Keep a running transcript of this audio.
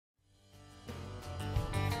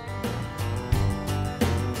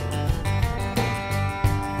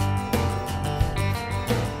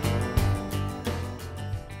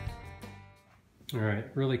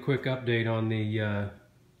really quick update on the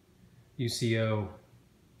UCO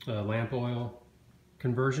lamp oil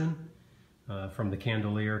conversion from the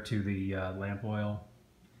candelier to the lamp oil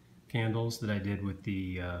candles that I did with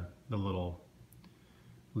the little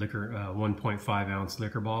liquor 1.5 ounce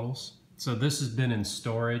liquor bottles. So this has been in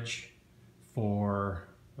storage for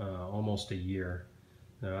almost a year.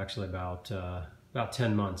 Actually about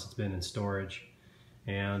 10 months it's been in storage,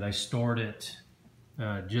 and I stored it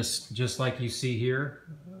just like you see here.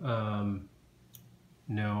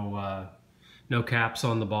 No caps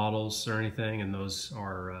on the bottles or anything, and those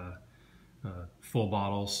are full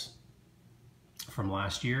bottles from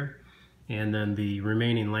last year. And then the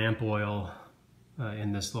remaining lamp oil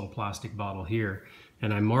in this little plastic bottle here,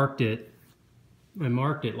 and I marked it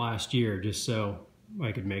last year just so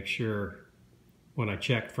I could make sure when I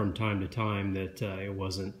checked from time to time that it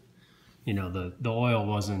wasn't, the oil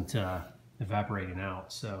wasn't evaporating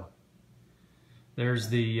out. So there's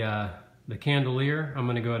the candelier. I'm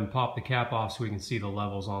going to go ahead and pop the cap off so we can see the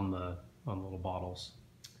levels on the little bottles.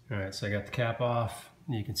 All right, so I got the cap off,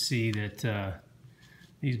 and you can see that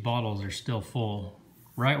these bottles are still full,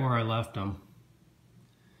 right where I left them.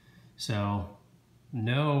 So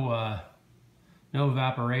no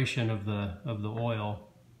evaporation of the oil.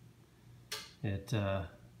 It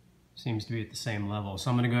seems to be at the same level.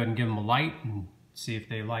 So I'm going to go ahead and give them a light and see if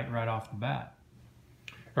they light right off the bat.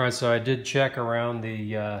 All right, so I did check around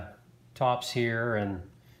the tops here and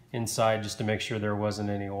inside just to make sure there wasn't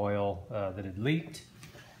any oil that had leaked.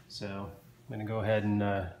 So I'm going to go ahead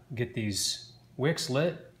and get these wicks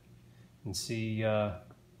lit and see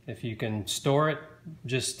if you can store it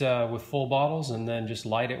just with full bottles and then just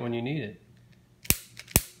light it when you need it.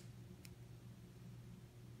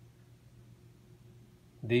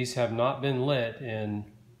 These have not been lit in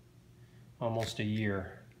almost a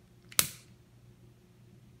year.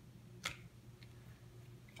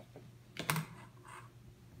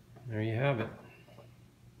 There you have it.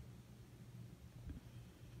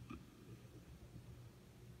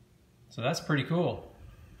 So that's pretty cool.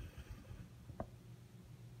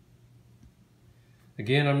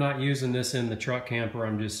 Again, I'm not using this in the truck camper.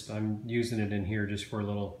 I'm using it in here just for a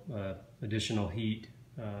little additional heat,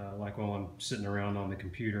 like while I'm sitting around on the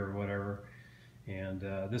computer or whatever. And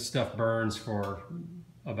this stuff burns for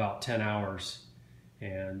about 10 hours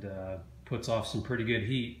and puts off some pretty good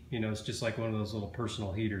heat. It's just like one of those little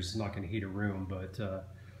personal heaters. It's not going to heat a room, but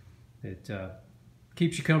it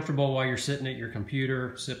keeps you comfortable while you're sitting at your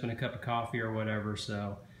computer, sipping a cup of coffee or whatever.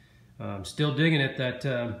 So I'm still digging it.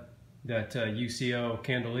 That UCO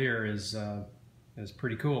Candlelier is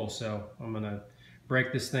pretty cool. So I'm going to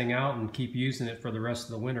break this thing out and keep using it for the rest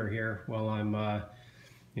of the winter here while I'm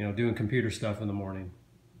doing computer stuff in the morning.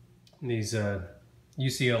 These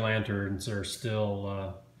UCO lanterns are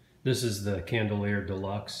still, this is the Candelier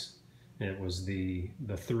Deluxe. It was the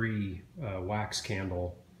 3 wax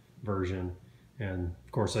candle version, and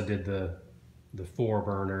of course I did the 4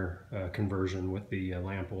 burner conversion with the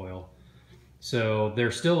lamp oil. So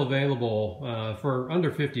they're still available for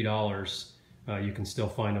under $50. You can still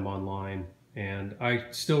find them online, and I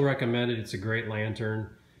still recommend it. It's a great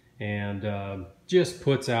lantern, and just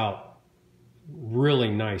puts out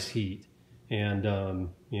really nice heat. And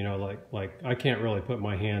like I can't really put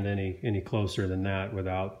my hand any closer than that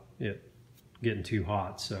without it getting too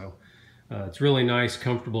hot. So it's really nice,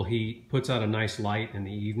 comfortable heat. Puts out a nice light in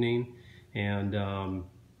the evening, and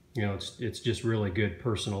it's just really good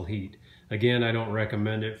personal heat. Again, I don't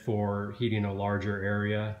recommend it for heating a larger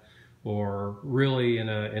area or really in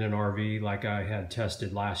an RV like I had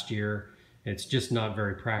tested last year. It's just not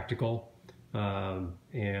very practical,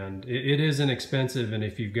 and it is inexpensive. And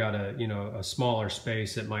if you've got a smaller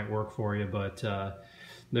space, it might work for you. But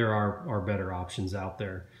there are better options out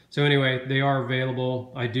there. So anyway, they are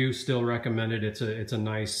available. I do still recommend it. It's a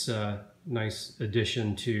nice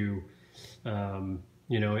addition to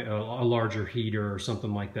a larger heater or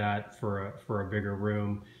something like that for a bigger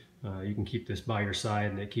room. You can keep this by your side,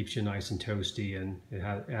 and it keeps you nice and toasty, and it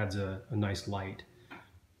adds a nice light.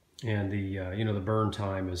 And the burn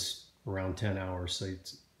time is around 10 hours, so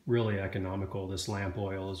it's really economical. This lamp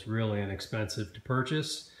oil is really inexpensive to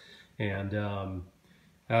purchase, and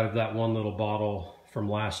out of that one little bottle from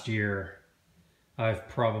last year, I've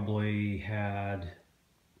probably had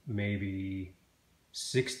maybe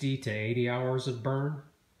 60 to 80 hours of burn.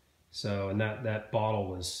 So, and that bottle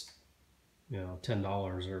was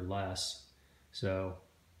 $10 or less, so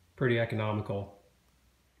pretty economical.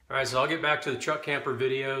 All right, so I'll get back to the truck camper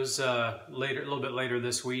videos a little bit later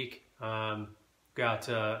this week. Got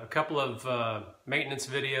a couple of maintenance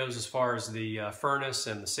videos as far as the furnace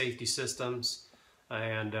and the safety systems.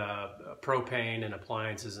 and propane and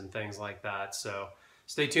appliances and things like that. So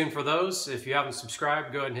stay tuned for those. If you haven't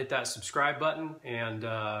subscribed, go ahead and hit that subscribe button, and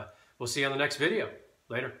we'll see you on the next video.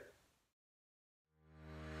 Later.